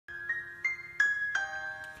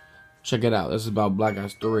Check it out. This is about Black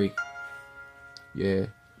Ops 3. Yeah.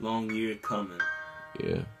 Long year coming.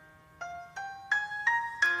 Yeah.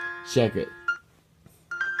 Check it.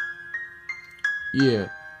 Yeah.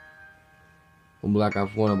 On Black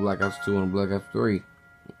Ops 1 and Black Ops 2 and Black Ops 3.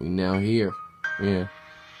 We now here. Yeah.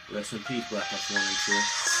 Rest in peace, Black Ops 1 and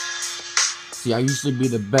 2. See, I used to be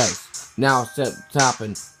the best. Now I step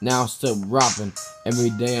topping. Now I step robbing. Every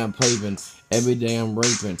day I'm paving. Every day I'm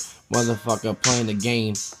raping. Motherfucker playing the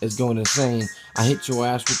game. It's going insane. I hit your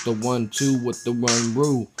ass with the 1-2 with the run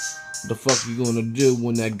rule. The fuck you gonna do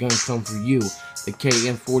when that gun come for you? The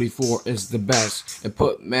KN-44 is the best. It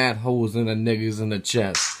put mad holes in the niggas in the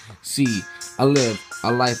chest. See, I live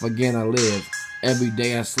a life again. I live. Every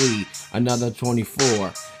day I sleep. Another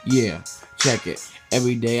 24. Yeah, check it.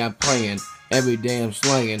 Every day I'm playing. Every day I'm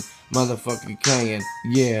slanging. Motherfucking playing.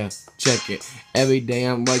 Yeah, check it. Every day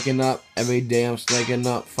I'm waking up. Every day I'm snaking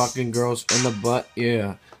up. Fucking girls in the butt.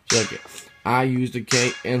 Yeah, check it. I use the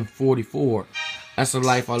KN-44. That's the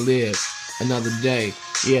life I live. Another day.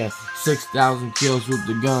 Yeah, 6,000 kills with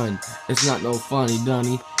the gun. It's not no funny,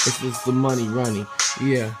 dunny. It's just the money running.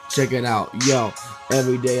 Yeah, check it out. Yo,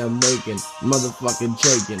 every day I'm making. Motherfucking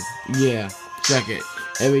shaking. Yeah, check it.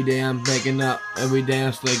 Every day I'm baking up. Every day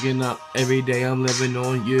I'm slaking up. Every day I'm living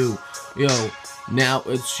on you. Yo, now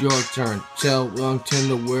it's your turn. Tell young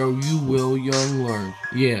tender where you will young learn.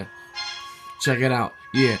 Yeah, check it out.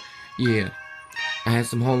 Yeah, yeah. I had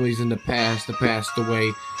some homies in the past that passed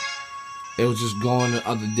away. It was just gone the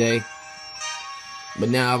other day. But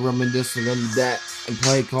now I reminisce on that and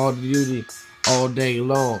play Call of Duty all day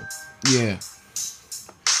long. Yeah.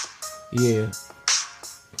 Yeah.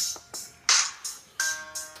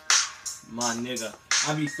 My nigga,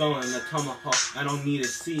 I be throwing the tomahawk. I don't need to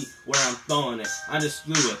see where I'm throwing it. I just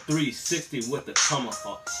threw a 360 with the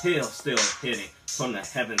tomahawk. Hell still hitting from the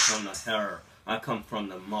heavens, from the terror. I come from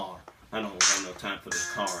the Mar. I don't have no time for the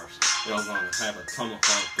cars. Y'all gonna have a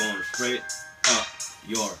tomahawk going straight up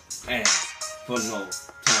your ass for no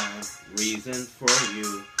time, reason for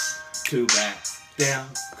you to back down,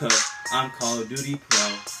 cause I'm Call of Duty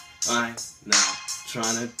Pro. I'm not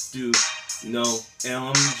trying to do no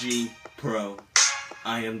LMG Pro.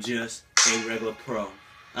 I am just a regular pro.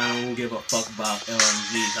 I don't give a fuck about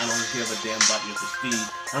LMGs. I don't give a damn about your prestige.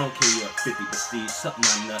 I don't care you're a 50 prestige. Suck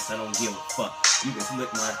my nuts. I don't give a fuck. You can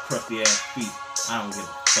lick my crusty ass feet. I don't give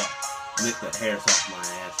a fuck. Lick the hairs off my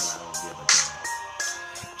ass and I don't give a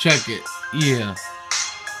damn. Check it. Yeah.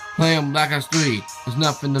 Playing Black Ops 3 is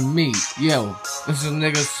nothing to me. Yo, this is a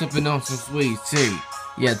nigga sipping on some sweet tea.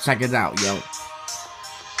 Yeah, check it out, yo.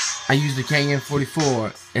 I use the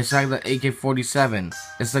KN-44. It's like the AK-47.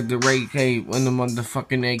 It's like the Ray K when the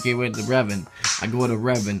motherfucking AK with the Revan. I go to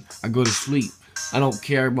Revan. I go to sleep. I don't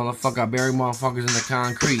care, motherfucker. I bury motherfuckers in the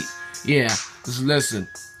concrete. Yeah, just listen.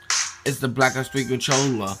 It's the Black Ops 3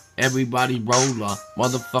 controller. Everybody roller.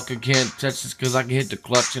 Motherfucker can't touch this cause I can hit the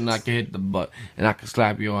clutch and I can hit the butt. And I can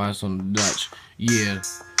slap your ass on the Dutch. Yeah.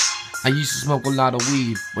 I used to smoke a lot of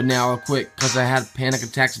weed, but now I quit cause I had panic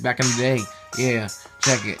attacks back in the day. Yeah,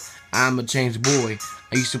 check it. I'm a changed boy.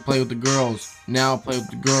 I used to play with the girls. Now I play with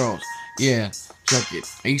the girls. Yeah, check it.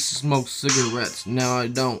 I used to smoke cigarettes. Now I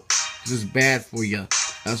don't. Cause it's bad for ya.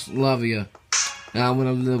 I love ya. Now I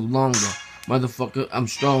wanna live longer. Motherfucker, I'm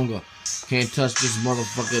stronger. Can't touch this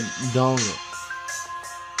motherfucker donga.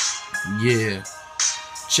 Yeah.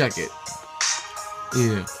 Check it.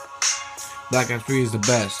 Yeah. Black Ops 3 is the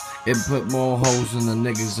best. It put more holes in the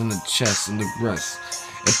niggas in the chest and the breast.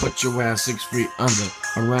 It put your ass 6 feet under,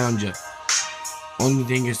 around ya. Only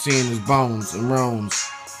thing you're seeing is bones and roans,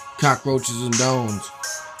 cockroaches and dones.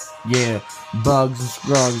 Yeah, bugs and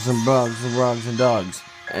scrugs and bugs and rugs and dogs.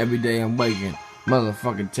 Every day I'm waking,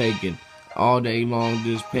 motherfucking taking. All day long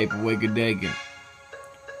this paperweight and daking.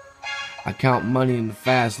 I count money in the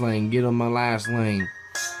fast lane, get on my last lane.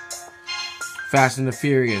 Fast and the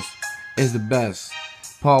Furious is the best.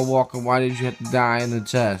 Paul Walker, why did you have to die in the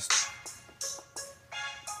chest?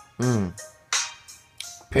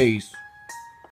 Peace.